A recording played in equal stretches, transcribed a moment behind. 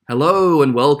Hello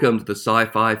and welcome to the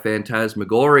Sci-Fi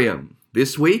Phantasmagorium.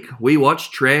 This week we watch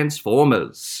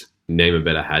Transformers. Name a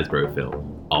better Hasbro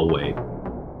film. I'll wait.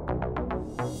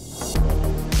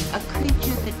 A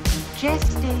creature that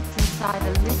gestates inside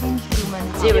a living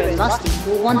human. Zero must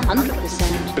equal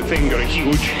 100%. The thing got a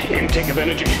huge intake of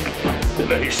energy. The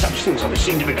very substance of it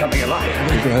seemed to be coming alive.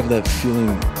 You ever have that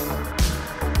feeling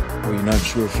where you're not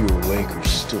sure if you're awake or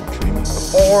still dreaming? The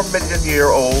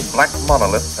 4-million-year-old black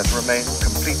monolith has remained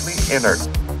completely inert.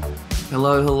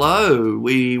 Hello.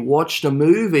 We watched a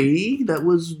movie that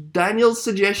was Daniel's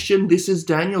suggestion. This is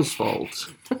Daniel's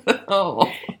fault.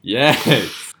 Oh.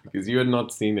 Yes, because you had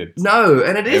not seen it. No,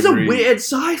 and it is a weird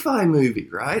sci-fi movie,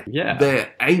 right? Yeah.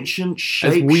 They're ancient,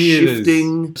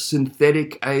 shape-shifting,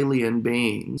 synthetic alien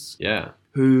beings. Yeah.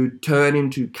 Who turn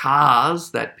into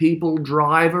cars that people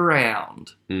drive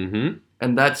around. Mm-hmm.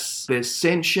 And they're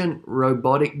sentient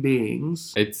robotic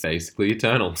beings. It's basically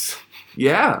Eternals.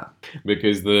 Yeah.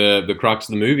 Because the crux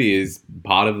of the movie is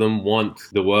part of them want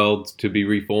the world to be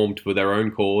reformed for their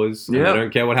own cause. And they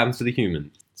don't care what happens to the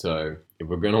humans. So if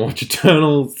we're going to watch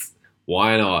Eternals,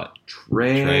 why not?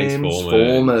 Transformers.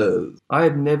 I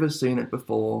had never seen it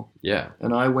before. Yeah.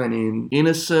 And I went in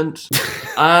innocent,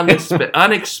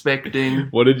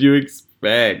 unexpecting. What did you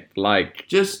expect?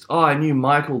 I knew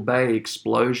Michael Bay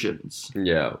explosions.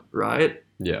 Yeah. Right?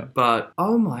 Yeah. But,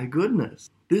 oh my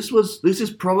goodness. This is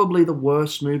probably the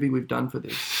worst movie we've done for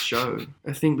this show.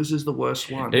 I think this is the worst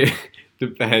one. It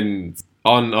depends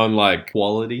on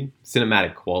quality,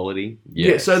 cinematic quality. Yes.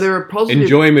 Yeah, so there are positive...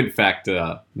 Enjoyment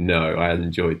factor, no, I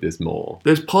enjoyed this more.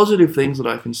 There's positive things that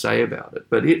I can say about it,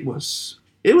 but it was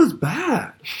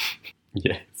bad.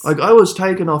 Yes. I was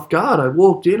taken off guard. I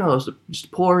walked in, I was just a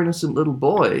poor innocent little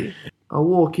boy. I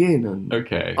walk in and...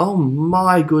 Okay. Oh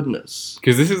my goodness.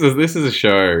 Because this is a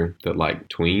show that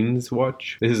tweens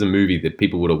watch. This is a movie that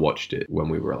people would have watched it when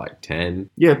we were 10.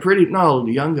 Yeah,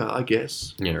 younger, I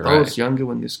guess. Yeah, right. I was younger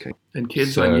when this came. And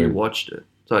kids I knew watched it.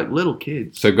 So little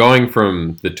kids. So going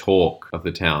from the talk of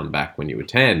the town back when you were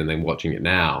 10 and then watching it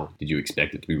now, did you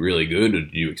expect it to be really good, or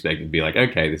did you expect it to be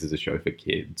okay, this is a show for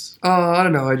kids? Oh, I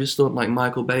don't know. I just thought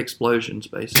Michael Bay explosions,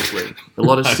 basically. A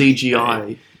lot of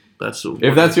CGI.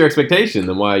 If that's your expectation,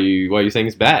 then why are you saying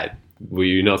it's bad? Were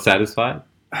you not satisfied?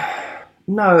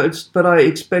 No, but I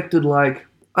expected I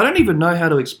don't even know how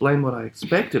to explain what I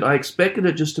expected. I expected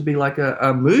it just to be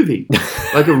a movie.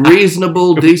 A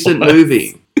reasonable, decent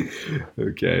movie.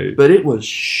 Okay. But it was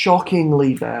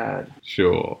shockingly bad.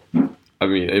 Sure. I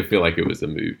mean, I feel like it was a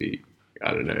movie.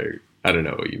 I don't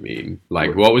know what you mean.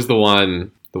 What was the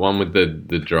one with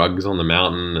the drugs on the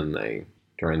mountain and they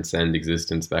transcend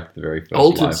existence back to the very first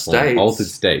Altered States. Altered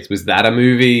States. Was that a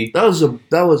movie? That was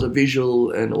a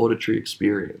visual and auditory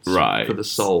experience. Right. For the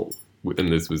soul.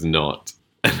 And this was not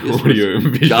an audio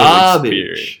and visual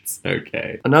garbage. Experience.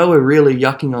 Okay. I know we're really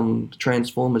yucking on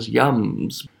Transformers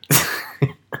yums.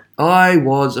 I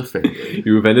was offended.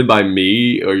 You were offended by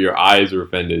me, or your eyes were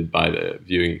offended by the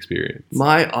viewing experience?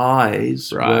 My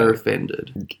eyes were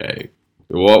offended. Okay.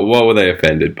 What were they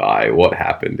offended by? What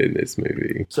happened in this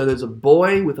movie? So there's a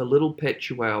boy with a little pet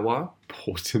chihuahua.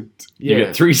 Important. Yeah. You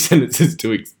get 3 sentences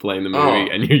to explain the movie,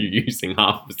 and you're using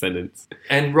half a sentence.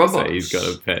 And robots. So he's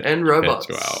got a pet. And robots.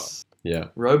 Pet chihuahua. Yeah.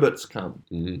 Robots come.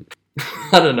 Mm.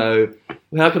 I don't know.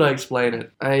 How can I explain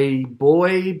it? A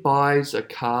boy buys a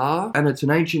car, and it's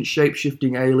an ancient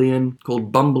shape-shifting alien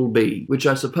called Bumblebee, which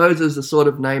I suppose is the sort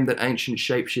of name that ancient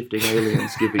shape-shifting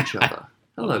aliens give each other.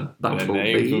 Hello, Bumblebee. The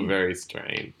names were very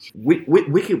strange.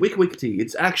 Wickety.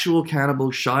 It's actual cannibal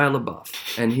Shia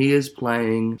LaBeouf, and he is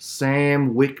playing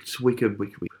Sam Whip.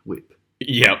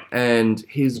 Yep. And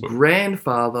his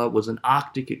grandfather was an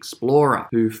Arctic explorer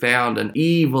who found an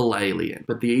evil alien.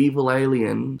 But the evil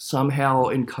alien somehow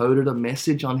encoded a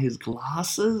message on his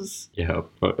glasses. Yeah,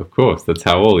 of course. That's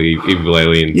how all evil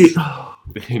aliens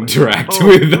interact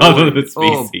with other species.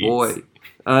 Oh, boy.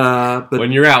 But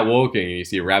when you're out walking and you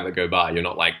see a rabbit go by, you're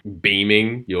not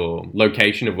beaming your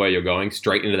location of where you're going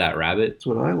straight into that rabbit. That's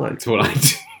what I like. That's what I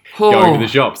do. Going to the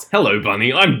shops. Hello,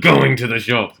 bunny. I'm going to the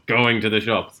shops. Going to the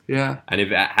shops. Yeah. And if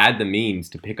it had the means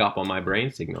to pick up on my brain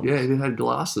signals. Yeah, if it had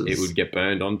glasses. It would get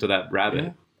burned onto that rabbit.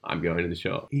 Yeah. I'm going to the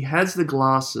shop. He has the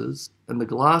glasses, and the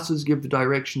glasses give the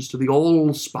directions to the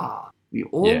Allspa. The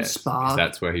Allspa. Yes,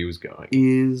 that's where he was going.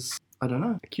 Is, I don't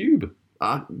know. A cube.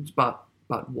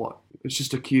 But what? It's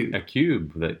just a cube. A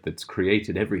cube that's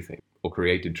created everything. Or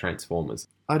created Transformers.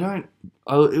 It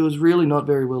was really not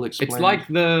very well explained. It's like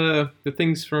the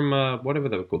things from, whatever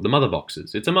they were called, the mother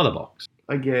boxes. It's a mother box.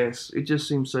 I guess. It just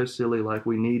seems so silly,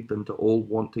 we need them to all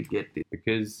want to get this.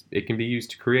 Because it can be used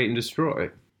to create and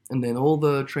destroy. And then all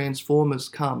the Transformers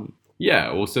come.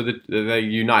 Yeah, well, so they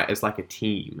unite as like a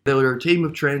team. They were a team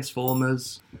of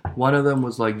Transformers. One of them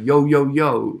was like, yo, yo,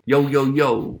 yo, yo, yo,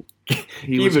 yo.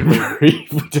 He Even we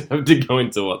don't have to go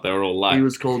into what they were all like. He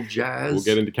was called Jazz. We'll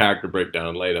get into character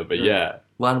breakdown later, but yeah.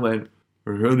 One went,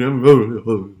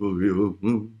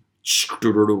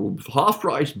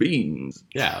 half-price beans.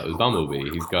 Yeah, it was Bumblebee.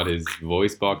 He's got his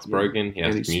voice box broken. He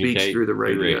has And to he communicate speaks through the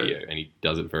radio. and he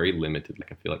does it very limited.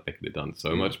 Like I feel like they could have done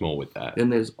so much more with that. Then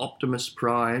there's Optimus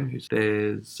Prime.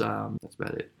 There's that's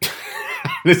about it.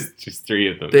 There's just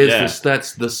 3 of them. There's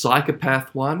that's the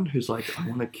psychopath one who's like, I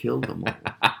want to kill them all.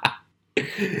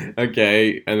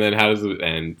 Okay, and then how does it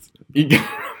end?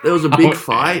 There was a big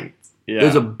fight. Yeah.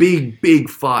 There's a big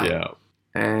fight. Yeah.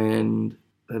 And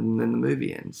then the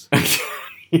movie ends.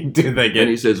 Do they get? And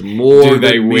he says, "More Do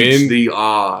they than meets win? the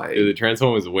eye." Do the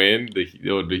Transformers win?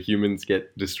 Or the humans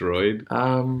get destroyed?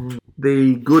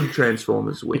 The good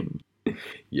Transformers win.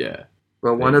 Yeah.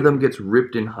 Well, one of them gets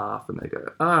ripped in half, and they go,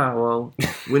 well,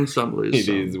 win some, lose It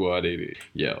some. is what it is.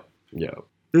 Yeah.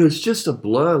 It was just a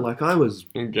blur. Like, I was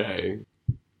Okay.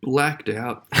 blacked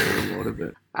out for a lot of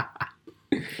it.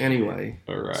 Anyway,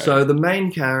 All right. so the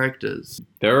main characters.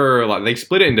 There are they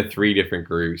split it into 3 different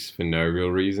groups for no real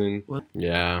reason. What?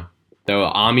 Yeah. There were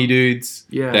army dudes.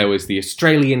 Yeah. There was the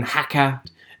Australian hacker,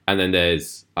 and then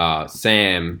there's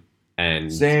Sam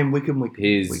and Sam Wickham.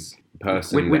 his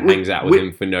person Wick- that hangs out with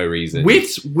him for no reason.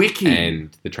 Wiki.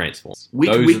 And the Transformers.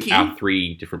 Wiki? Those are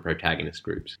 3 different protagonist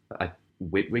groups.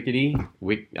 Wickety?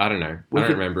 I don't know. I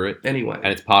don't remember it. Anyway.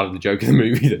 And it's part of the joke of the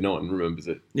movie that no one remembers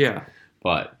it. Yeah.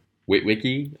 But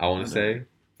Wiki, I want to say.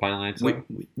 Final answer.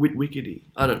 Wickety.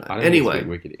 I don't know. I don't Anyway.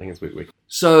 think it's Wickety. I think it's Wiki.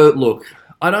 So, look,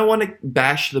 I don't want to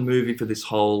bash the movie for this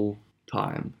whole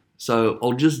time. So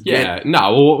I'll just Yeah, no,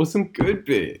 well, what was some good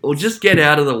bits? I'll just get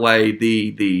out of the way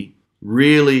the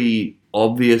really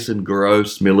obvious and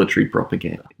gross military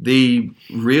propaganda. The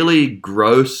really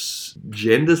gross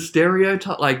gender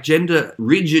stereotype, like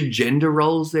rigid gender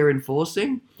roles they're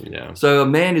enforcing. Yeah. So a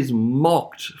man is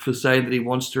mocked for saying that he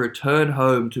wants to return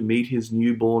home to meet his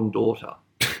newborn daughter.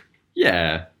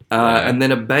 Yeah. And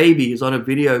then a baby is on a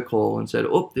video call and said,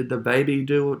 did the baby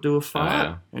do a fart?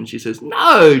 yeah. And she says,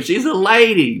 no, she's a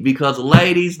lady because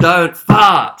ladies don't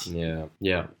fart. Yeah.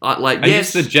 Like, And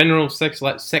yes. just the general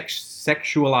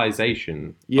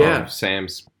sexualization Yeah. of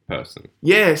Sam's person.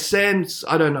 Yeah, Sam's,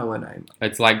 I don't know her name.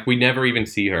 It's like we never even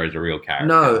see her as a real character.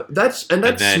 No, that's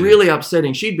then- really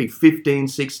upsetting. She'd be 15,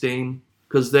 16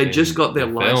 because they In just got their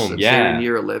the license. film, They're yeah. in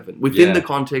year 11 within Yeah. the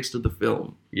context of the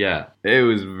film. Yeah. It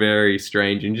was very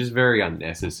strange and just very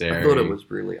unnecessary. I thought it was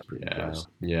really pretty Yeah. gross.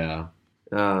 Yeah.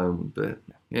 But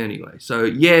anyway, so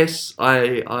yes,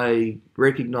 I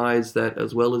recognize that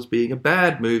as well as being a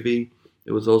bad movie,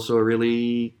 it was also a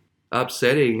really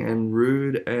upsetting and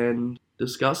rude and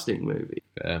disgusting movie.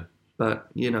 Fair. But,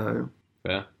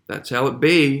 Fair. that's how it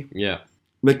be. Yeah.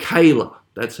 Michaela,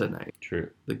 that's her name. True.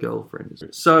 The girlfriend is.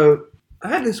 So I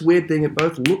had this weird thing. It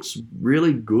both looks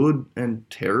really good and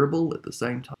terrible at the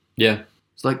same time. Yeah.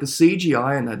 It's like the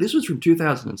CGI in that. This was from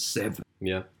 2007.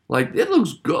 Yeah. Like, it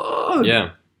looks good.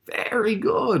 Yeah. Very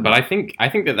good. But I think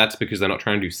that's because they're not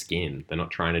trying to do skin. They're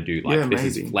not trying to do Yeah,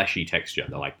 this maybe. is fleshy texture.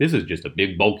 They're like, this is just a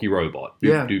big bulky robot. Doop,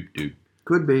 Yeah. doop, doop.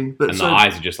 Could be. But And so, the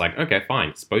eyes are just like, okay, fine.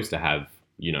 It's supposed to have,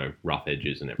 rough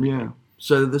edges and everything. yeah.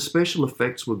 So the special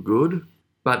effects were good,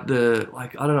 but I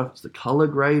don't know if it's the color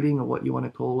grading or what you want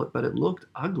to call it, but it looked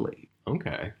ugly.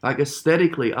 Okay. Like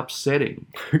aesthetically upsetting,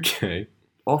 Okay.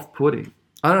 off-putting.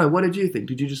 I don't know. What did you think?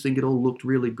 Did you just think it all looked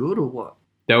really good or what?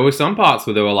 There were some parts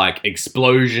where there were like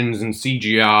explosions and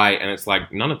CGI, and it's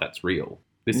like, none of that's real.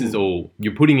 This is all,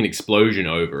 you're putting an explosion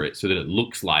over it so that it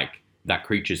looks like that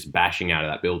creature's bashing out of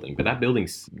that building. But that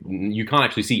building's, you can't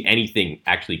actually see anything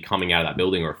actually coming out of that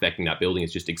building or affecting that building.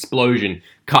 It's just explosion,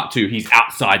 cut to, he's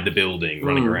outside the building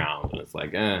running around. And it's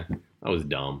like, that was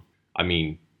dumb. I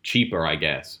mean, cheaper, I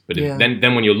guess. But Yeah.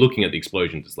 then when you're looking at the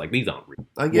explosions, it's like, these aren't real.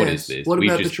 I guess. What is this? What We've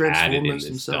about the just added in Transformers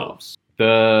this themselves?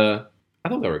 I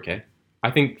thought they were okay. I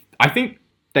think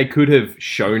they could have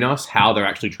shown us how they're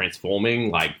actually transforming,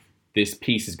 like this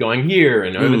piece is going here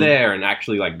and over there, and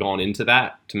actually like gone into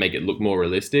that to make it look more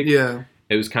realistic. Yeah.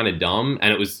 It was kind of dumb,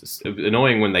 and it was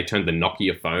annoying when they turned the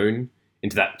Nokia phone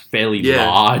into that fairly Yeah.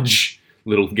 large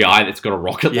little guy that's got a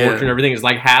rocket Yeah. launcher and everything. It's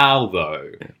like, how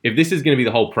though? If this is going to be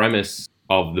the whole premise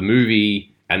of the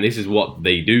movie and this is what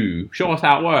they do, show us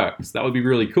how it works. That would be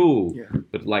really cool. Yeah.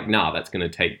 But like, nah, that's going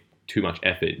to take too much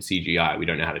effort in CGI. We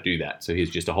don't know how to do that. So here's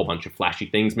just a whole bunch of flashy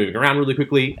things moving around really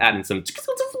quickly, adding some...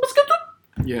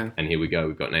 Yeah. And here we go.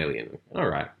 We've got an alien. All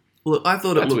right. Look, I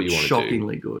thought it That's what looked you wanna do.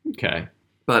 shockingly good, Okay.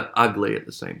 but ugly at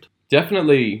the same time.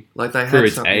 Definitely, Like they for had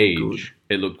its something age,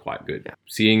 good. it looked quite good. Yeah.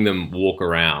 Seeing them walk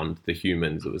around, the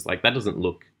humans, it was like, that doesn't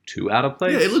look too out of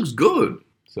place. Yeah, it looks good.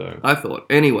 So, I thought.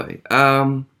 Anyway,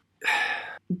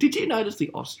 did you notice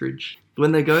the ostrich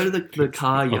when they go to the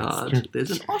car yard? Ostrich.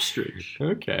 There's an ostrich.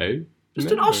 okay. Just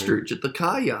No. an ostrich at the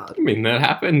car yard. I mean, that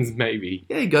happens, maybe.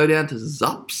 Yeah, you go down to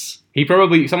Zups.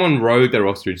 Someone rode their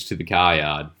ostrich to the car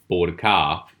yard, bought a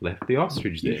car, left the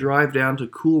ostrich You there. drive down to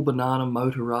Cool Banana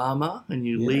Motorama and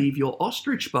you Yeah. leave your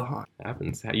ostrich behind.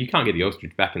 Happens. You can't get the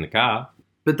ostrich back in the car.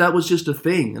 But that was just a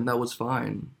thing, and that was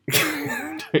fine.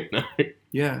 I don't know.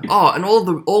 Yeah. Oh, and all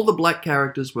the black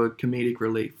characters were comedic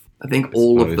relief. I think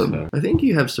all of suppose them. so. I think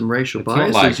you have some racial It's not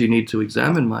biases like- you need to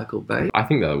examine, Michael Bay. I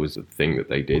think that was a thing that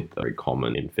they did, very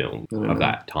common in film I don't of know.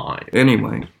 that time.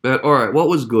 Anyway, but all right, what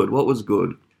was good? What was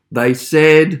good? They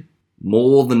said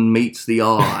more than meets the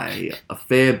eye a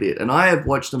fair bit, and I have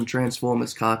watched some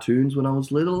Transformers cartoons when I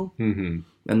was little, Mm-hmm.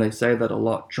 and they say that a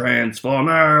lot.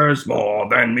 Transformers more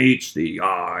than meets the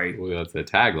eye, Well, that's their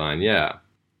tagline, yeah.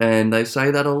 and they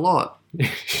say that a lot.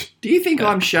 Do you think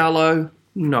I'm shallow?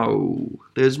 No,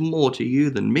 there's more to you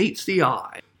than meets the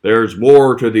eye. There's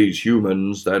more to these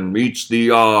humans than meets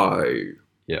the eye.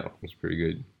 Yeah, it was pretty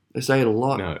good. They say it a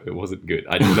lot. No, it wasn't good.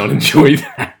 I did not enjoy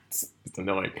that. It's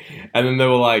annoying. And then they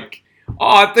were like, oh,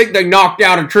 I think they knocked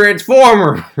out a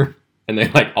Transformer. And they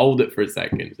like hold it for a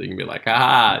second. So you can be like,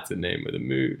 ah, it's the name of the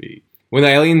movie. When the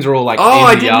aliens are all like, Oh, in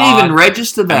I the didn't yard, even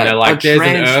register that. and they're like, a there's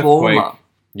an transformer. earthquake.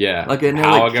 Yeah. Like an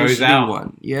power electricity goes out. one.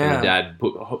 And Yeah. the dad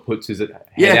puts his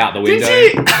head out the window.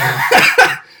 Did you?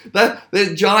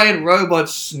 The giant robot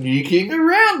sneaking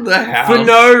around the house. For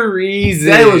no reason.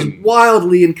 There was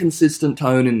wildly inconsistent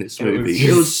tone in this It was movie. just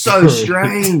It was so so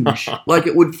strange. Like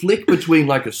it would flick between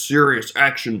like a serious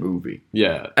action movie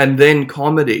Yeah. and then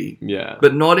comedy. Yeah.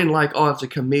 But not in like, oh, it's a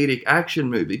comedic action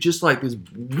movie. Just like this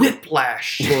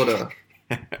whiplash sort of.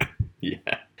 Yeah.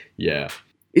 Yeah.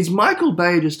 Is Michael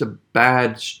Bay just a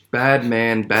bad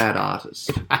man, bad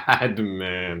artist? Bad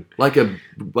man. Like I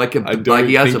don't like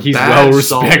he has think a he's bad well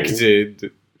soul.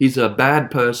 respected. He's a bad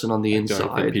person on the I don't think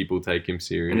inside, people take him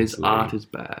seriously. and his art is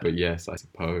bad. But yes, I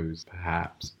suppose,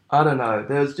 perhaps. I don't know.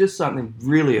 There was just something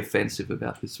really offensive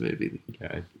about this movie.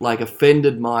 Okay. Like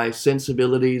offended my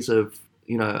sensibilities of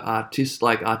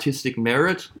artistic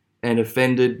merit, and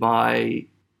offended my,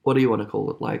 what do you want to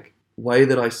call it? Like way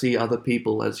that I see other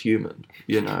people as human.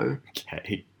 You know,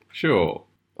 Okay. Sure.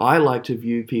 I like to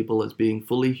view people as being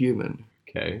fully human.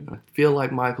 Okay. I feel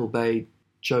like Michael Bay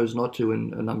chose not to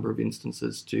in a number of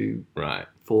instances Right.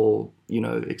 for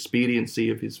expediency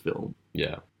of his film.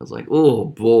 Yeah. I was like, oh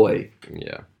boy.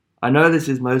 Yeah. I know this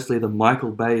is mostly the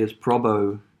Michael Bay as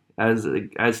Probo,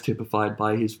 as typified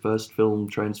by his first film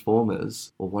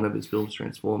Transformers, or one of his films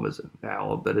Transformers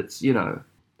now, but it's,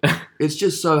 it's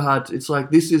just so hard. It's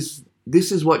like, this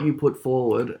is what you put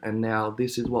forward, and now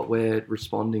this is what we're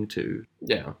responding to.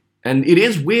 Yeah. And it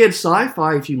is weird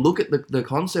sci-fi if you look at the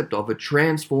concept of a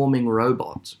transforming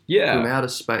robot from Yeah. outer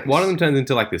space. One of them turns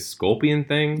into like this scorpion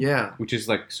thing. Yeah. Which is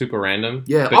like super random.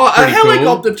 Yeah. but Oh, a pretty cool.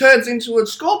 helicopter turns into a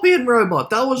scorpion robot.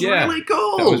 That was Yeah, really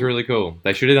cool. That was really cool.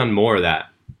 They should have done more of that.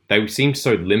 They seemed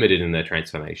so limited in their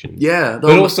transformations. Yeah.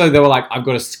 But also they were like, I've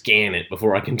got to scan it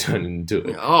before I can turn it into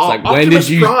it. Oh, It's like, Optimus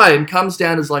Prime comes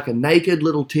down as like a naked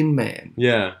little Tin Man.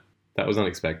 Yeah. That was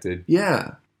unexpected.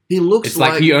 Yeah. He looks It's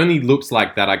like he only looks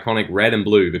like that iconic red and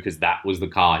blue because that was the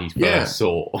car he first Yeah.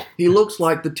 saw. he looks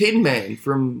like the Tin Man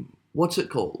from, what's it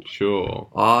called? Sure.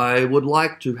 I would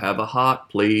like to have a heart,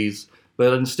 please.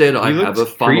 But instead I have a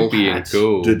looked funnel creepy and hat.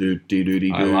 cool.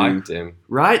 Do-do-do-do-do-do. I liked him.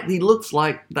 Right? He looks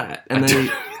like that. And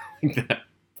then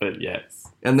But yes.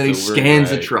 he Silver scans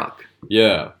and a grey. truck.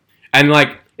 Yeah. And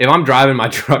like, if I'm driving my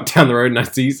truck down the road and I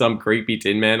see some creepy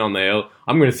Tin Man on the hill,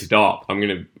 I'm going to stop. I'm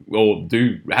going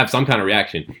to have some kind of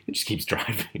reaction. It just keeps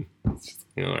driving. It's just,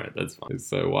 all right, that's fine. It's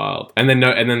so wild. And then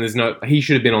he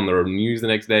should have been on the news the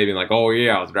next day being like, oh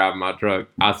yeah, I was driving my truck.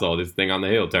 I saw this thing on the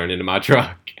hill turn into my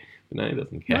truck. But no, he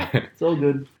doesn't care. It's all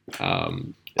good.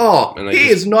 And He they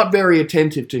is not very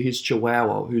attentive to his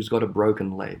chihuahua who's got a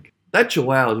broken leg. That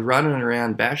chihuahua is running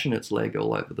around bashing its leg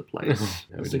all over the place.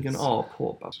 I was thinking, oh,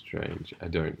 poor pup. strange. I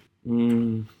don't.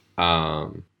 Mm.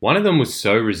 One of them was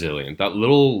so resilient. That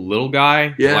little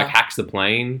guy, Yeah. like hacks the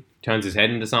plane, turns his head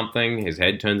into something. His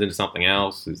head turns into something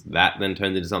else. That then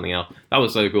turns into something else. That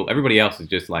was so cool. Everybody else is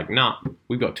just like, nah,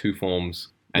 we've got two forms,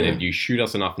 and Yeah. if you shoot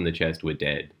us enough in the chest, we're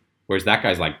dead. Whereas that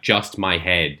guy's like, just my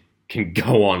head can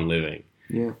go on living.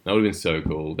 Yeah. That would have been so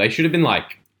cool. They should have been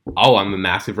like, oh, I'm a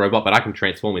massive robot, but I can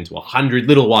transform into 100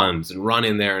 little ones and run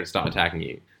in there and start attacking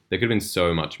you. There could have been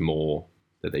so much more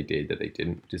that they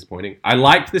didn't. Disappointing. I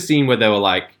liked the scene where they were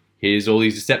like, here's all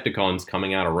these Decepticons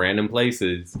coming out of random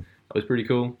places. That was pretty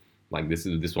cool. Like, this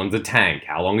one's a tank.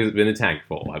 How long has it been a tank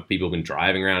for? Have people been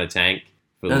driving around a tank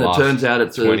for the last it turns out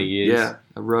it's 20 years? Yeah,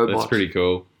 a robot. That's pretty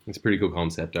cool. It's a pretty cool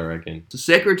concept, I reckon. The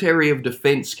Secretary of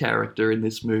Defense character in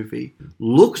this movie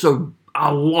looks a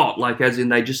lot like, as in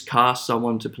they just cast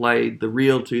someone to play the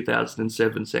real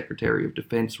 2007 Secretary of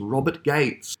Defense, Robert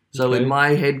Gates. So in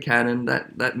my headcanon,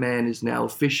 that man is now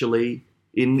officially,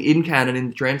 in canon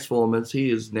in Transformers, he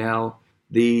is now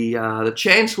the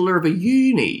Chancellor of a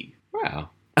uni. Wow.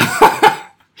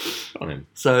 On him.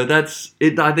 So that's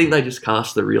it. I think they just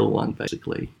cast the real one,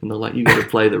 basically. And they're like, you got to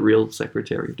play the real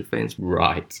Secretary of Defense.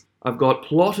 Right. I've got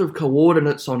plot of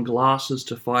coordinates on glasses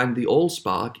to find the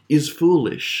Allspark is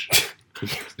foolish.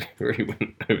 Already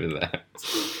went over that.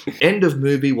 End of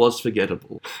movie was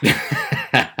forgettable.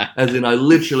 As in,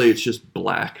 it's just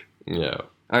black. Yeah.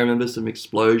 I remember some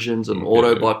explosions and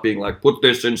Autobot being like, put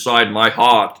this inside my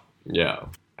heart. Yeah.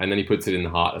 And then he puts it in the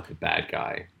heart of the bad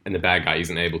guy. And the bad guy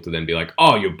isn't able to then be like,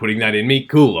 oh, you're putting that in me?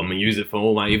 Cool, I'm going to use it for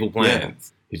all my evil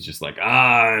plans. Yeah. He's just like,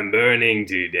 I'm burning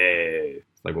to death.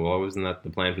 It's like, well, why wasn't that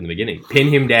the plan from the beginning? Pin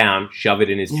him down, shove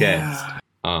it in his chest.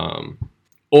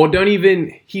 Or don't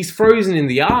even, he's frozen in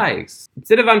the ice.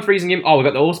 Instead of unfreezing him, we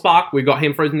got the Allspark, we got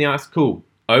him frozen in the ice, cool.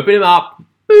 Open him up,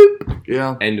 boop.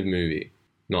 Yeah. End of movie.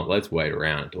 Not, let's wait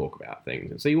around and talk about things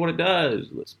and see what it does.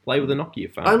 Let's play with a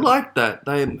Nokia phone. I like that.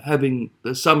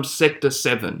 There's some Sector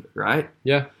 7, right?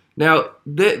 Yeah. Now,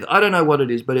 I don't know what it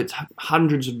is, but it's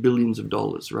hundreds of billions of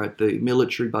dollars, right? The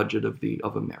military budget of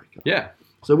America. Yeah.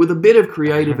 So with a bit of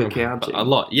creative accounting. A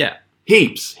lot, yeah.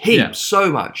 Heaps,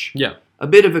 so much. Yeah. A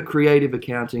bit of a creative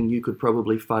accounting, you could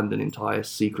probably fund an entire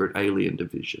secret alien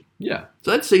division. Yeah.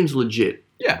 So that seems legit.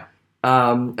 Yeah.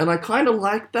 And I kind of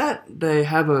like that. They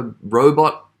have a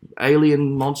robot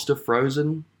alien monster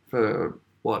frozen for,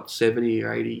 70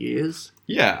 or 80 years?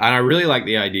 Yeah, and I really like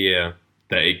the idea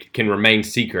that it can remain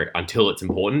secret until it's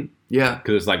important. Yeah.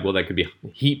 Because it's like, well, there could be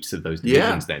heaps of those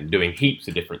divisions then, doing heaps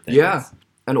of different things. Yeah.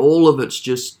 And all of it's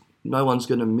just, no one's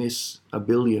going to miss a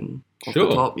billion. Off the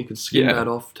top, you could skim that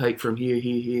off, take from here,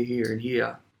 and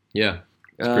here. Yeah,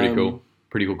 it's pretty cool.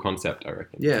 Pretty cool concept, I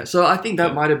reckon. Yeah, so I think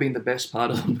that might have been the best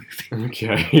part of the movie.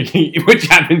 Okay, which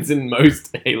happens in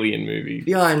most alien movies.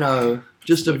 Yeah, I know.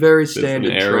 Just a very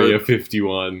standard Area trope.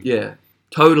 51. Yeah,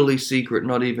 totally secret.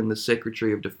 Not even the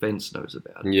Secretary of Defense knows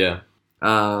about it. Yeah.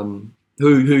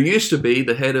 Who used to be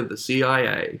the head of the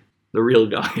CIA, the real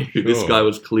guy. Who this guy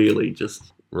was clearly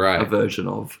just a version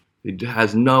of. He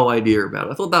has no idea about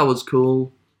it. I thought that was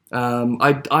cool.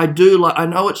 I do like. I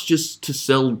know it's just to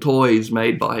sell toys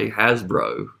made by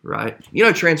Hasbro, right? You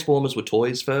know, Transformers were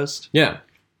toys first. Yeah.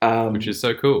 Which is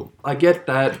so cool. I get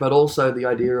that, but also the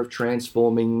idea of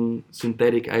transforming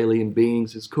synthetic alien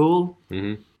beings is cool.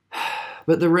 Mm-hmm.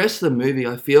 But the rest of the movie,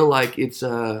 I feel like it's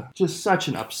just such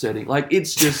an upsetting. Like,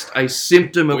 it's just a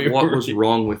symptom of what was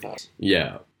wrong with us.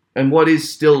 Yeah. And what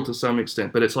is still to some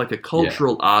extent, but it's like a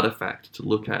cultural artifact to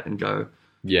look at and go,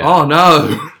 yeah. Oh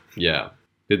no. Yeah.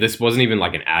 This wasn't even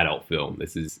like an adult film.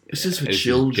 This is for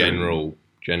children.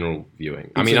 General viewing.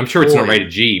 It's I mean, I'm sure it's not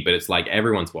rated G, but it's like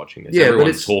everyone's watching this. Yeah,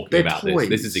 everyone's talking about toys.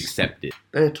 this. This is accepted.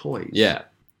 They're toys. Yeah.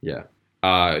 Yeah.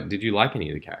 Did you like any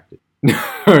of the characters?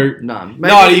 No. None.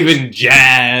 Maybe Not even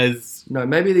Jazz. No,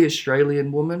 maybe the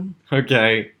Australian woman.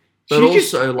 Okay. But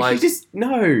she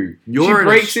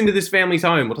breaks into this family's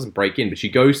home. Well, doesn't break in, but she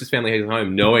goes to this family's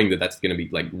home knowing that that's going to be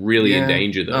like really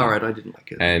endanger them. All right, I didn't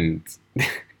like it. And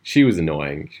she was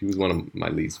annoying. She was one of my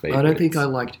least favorites. I don't think I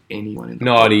liked anyone in the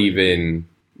Not even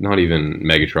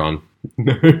Megatron.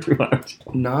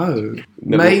 No.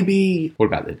 Maybe. What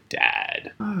about the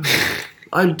dad? Oh,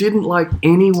 I didn't like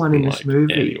anyone in this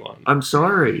movie. Anyone. I'm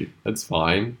sorry. That's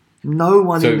fine. No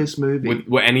one in this movie.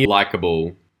 Were any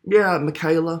likable? Yeah,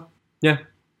 Michaela. Yeah,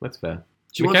 that's fair.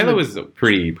 Michaela was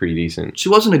pretty decent. She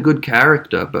wasn't a good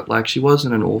character, but like she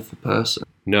wasn't an awful person.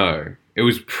 No, it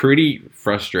was pretty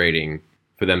frustrating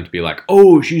for them to be like,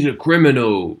 "Oh, she's a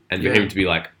criminal," and for him to be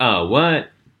like, "Oh, what?"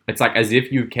 It's like as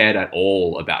if you cared at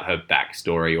all about her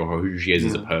backstory or who she is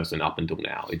as a person up until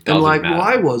now. It doesn't matter.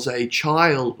 Why was a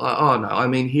child? Oh no, I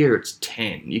mean here it's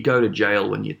 10. You go to jail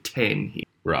when you're 10 here,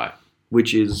 right?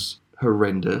 Which is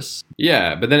horrendous.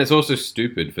 Yeah, but then it's also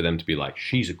stupid for them to be like,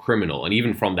 she's a criminal. And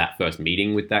even from that first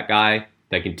meeting with that guy,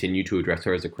 they continue to address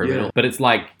her as a criminal. Yeah. But it's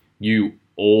like you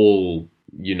all,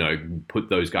 put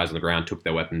those guys on the ground, took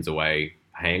their weapons away,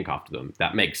 handcuffed them.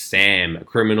 That makes Sam a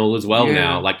criminal as well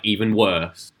now. Like, even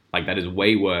worse. Like, that is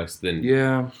way worse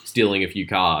than stealing a few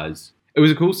cars. It was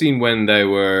a cool scene when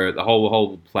the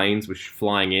whole planes were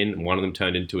flying in, and one of them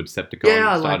turned into a Decepticon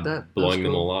and started blowing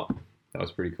them all up. That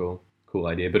was pretty cool. Cool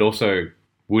idea. But also,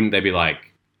 wouldn't they be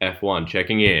like, F1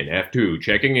 checking in, F2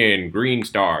 checking in, green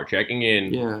star checking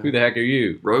in. Yeah. Who the heck are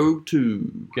you? Rogue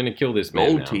 2. Gonna kill this man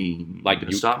Gold now. team. Like,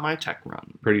 Gonna you- start my attack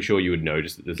run. Pretty sure you would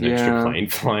notice that there's an Yeah. extra plane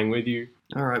flying with you.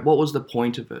 Alright, what was the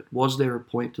point of it? Was there a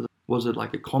point to it? Was it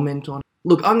like a comment on it?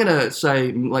 Look, I'm gonna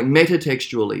say, like,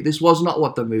 metatextually, this was not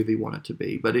what the movie wanted to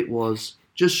be, but it was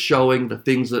just showing the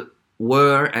things that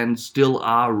were and still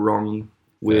are wrong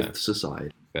with Fair.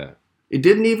 society. Fair. It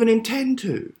didn't even intend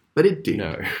to, but it did.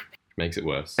 No. Makes it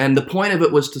worse. And the point of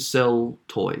it was to sell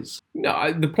toys.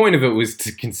 No, the point of it was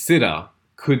to consider,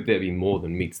 could there be more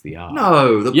than meets the eye?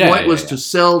 No, the Yeah, point yeah, was yeah. to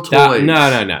sell toys.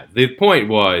 No. The point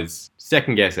was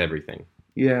second guess everything.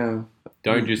 Yeah.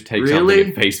 Don't just take Really? something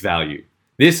at face value.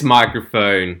 This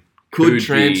microphone Could be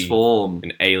transform.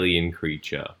 an alien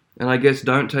creature. And I guess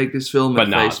don't take this film But at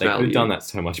no, face they could value. have done that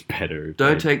so much better. if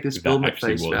Don't they- take this if that film at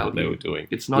actually face was what they value. were doing.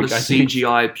 It's not Which a I think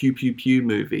CGI pew pew pew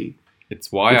movie.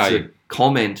 It's why It's I a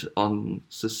comment on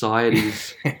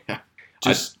society's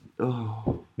just.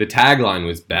 Oh, the tagline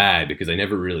was bad because they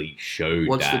never really showed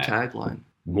what's the that tagline?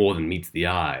 more than meets the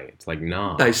eye. It's like,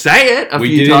 nah. They say it a we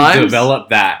few didn't times. develop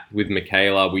that with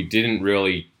Michaela. We didn't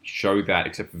really show that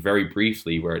except for very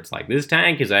briefly where it's like, this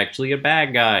tank is actually a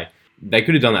bad guy. They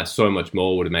could have done that so much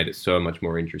more, would have made it so much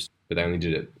more interesting, but they only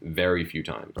did it very few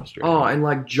times. Oh, and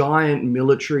like giant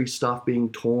military stuff being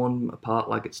torn apart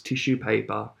like it's tissue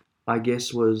paper, I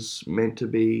guess was meant to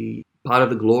be part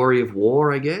of the glory of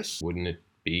war, I guess. Wouldn't it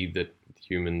be that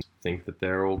humans think that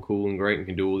they're all cool and great and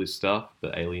can do all this stuff,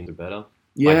 that aliens are better?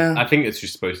 Yeah. Like, I think it's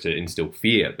just supposed to instill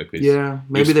fear because Yeah,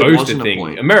 maybe you're there supposed wasn't to a think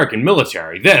point. American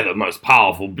military, they're the most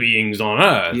powerful beings on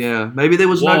Earth. Yeah, maybe there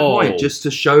was no Whoa. point, just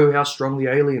to show how strong the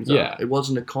aliens Yeah. are. It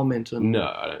wasn't a comment on, No,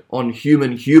 I don't. on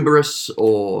human hubris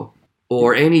or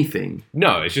anything.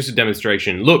 No, it's just a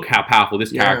demonstration. Look how powerful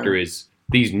this Yeah. character is.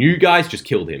 These new guys just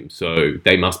killed him, so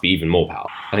they must be even more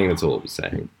powerful. I think that's all it was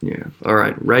saying. Yeah. All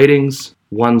right. Ratings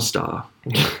 1 star.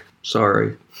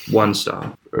 Sorry, 1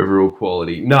 star. Overall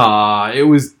quality. Nah, it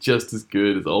was just as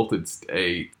good as Altered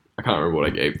State. I can't remember what I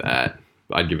gave that.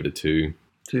 I'd give it a 2.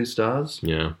 2 stars.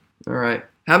 Yeah. All right.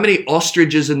 How many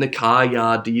ostriches in the car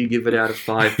yard do you give it out of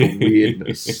 5 for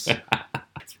weirdness?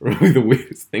 It's probably the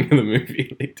weirdest thing in the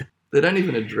movie. They don't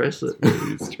even address it.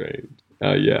 Really strange.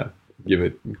 Yeah. Give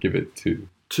it 2.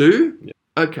 2? Yeah.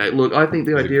 Okay, look, I think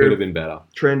the It idea could of have been better.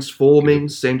 transforming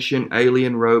sentient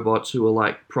alien robots who are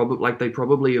like they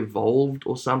probably evolved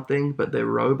or something, but they're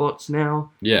robots now.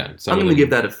 Yeah. I'm going to give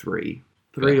that a 3.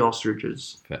 3 Fair.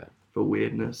 ostriches Fair. for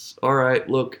weirdness. All right,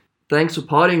 look, thanks for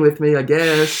potting with me, I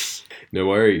guess. No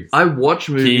worries. I watch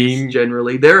movies Keen.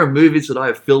 generally. There are movies that I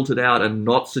have filtered out and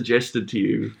not suggested to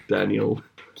you, Daniel.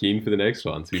 Keen for the next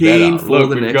one. So Keen better. for Look,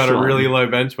 the we've next got a one. really low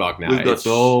benchmark now. We've got It's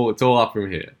all up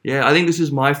from here. Yeah, I think this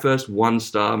is my first 1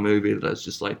 star movie that I was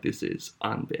just like, this is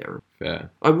unbearable. Fair.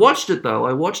 I watched it though.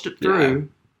 I watched it through.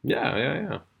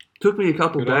 Yeah. Took me a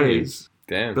couple Good on you. days,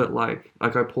 Damn. but like I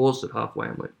paused it halfway.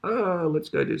 I'm like, oh, let's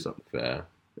go do something. Fair.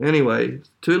 Anyway,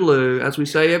 toodaloo, as we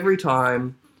say every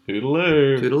time.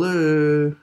 Toodaloo. Toodaloo.